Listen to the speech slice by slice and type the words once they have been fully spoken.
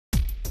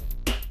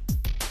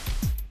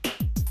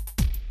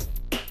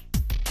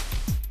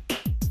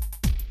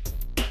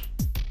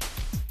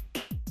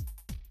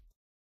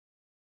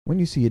When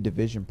you see a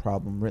division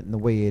problem written the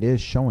way it is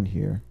shown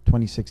here,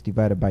 26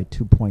 divided by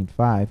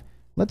 2.5,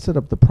 let's set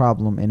up the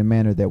problem in a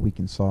manner that we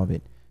can solve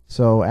it.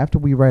 So after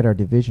we write our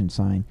division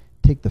sign,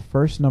 take the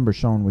first number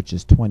shown, which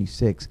is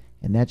 26,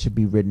 and that should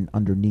be written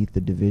underneath the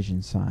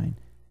division sign.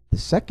 The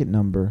second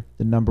number,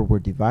 the number we're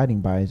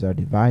dividing by, is our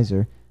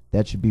divisor.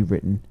 That should be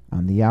written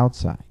on the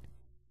outside.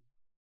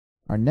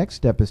 Our next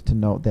step is to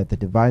note that the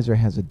divisor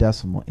has a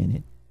decimal in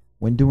it.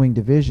 When doing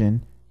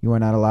division, you are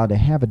not allowed to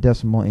have a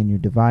decimal in your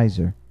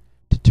divisor.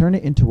 To turn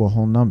it into a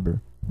whole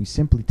number, we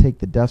simply take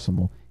the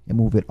decimal and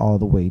move it all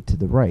the way to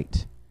the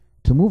right.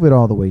 To move it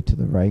all the way to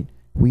the right,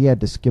 we had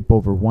to skip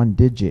over one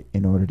digit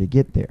in order to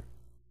get there.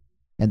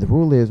 And the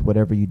rule is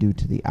whatever you do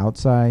to the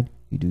outside,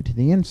 you do to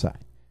the inside.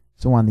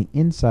 So on the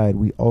inside,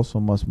 we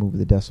also must move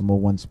the decimal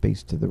one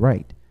space to the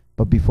right.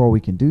 But before we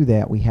can do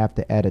that, we have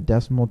to add a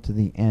decimal to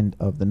the end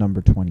of the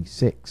number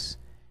 26.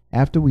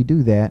 After we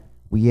do that,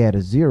 we add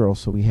a 0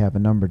 so we have a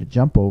number to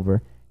jump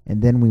over,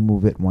 and then we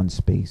move it one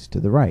space to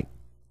the right.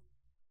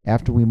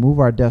 After we move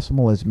our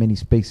decimal as many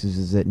spaces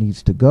as it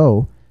needs to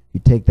go, you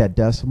take that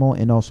decimal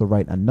and also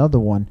write another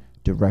one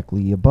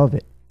directly above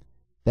it.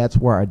 That's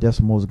where our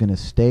decimal is going to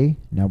stay.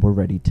 Now we're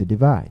ready to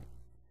divide.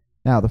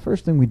 Now the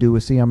first thing we do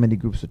is see how many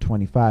groups of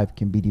 25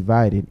 can be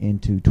divided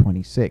into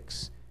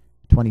 26.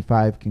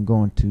 25 can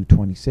go into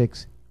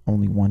 26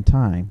 only one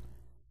time.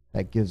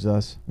 That gives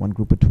us one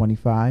group of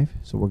 25,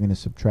 so we're going to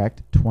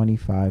subtract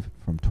 25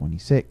 from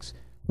 26,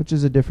 which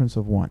is a difference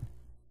of 1.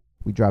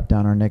 We drop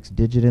down our next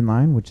digit in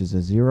line, which is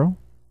a 0.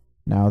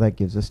 Now that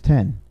gives us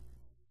 10.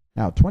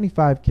 Now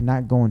 25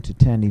 cannot go into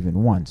 10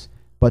 even once,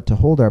 but to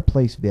hold our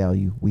place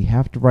value, we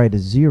have to write a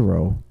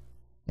 0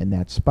 in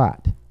that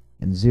spot.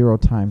 And 0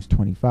 times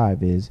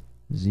 25 is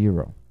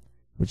 0,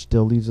 which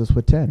still leaves us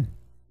with 10.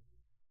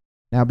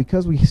 Now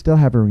because we still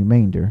have a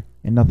remainder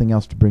and nothing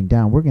else to bring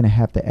down, we're going to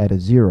have to add a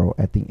 0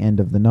 at the end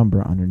of the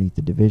number underneath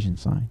the division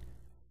sign.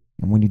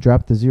 And when you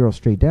drop the 0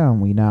 straight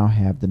down, we now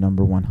have the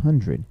number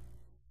 100.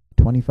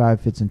 25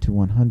 fits into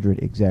 100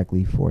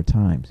 exactly 4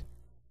 times.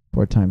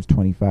 4 times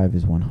 25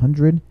 is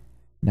 100.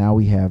 Now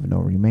we have no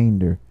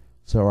remainder,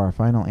 so our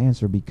final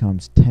answer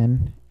becomes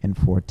 10 and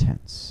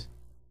 4/10.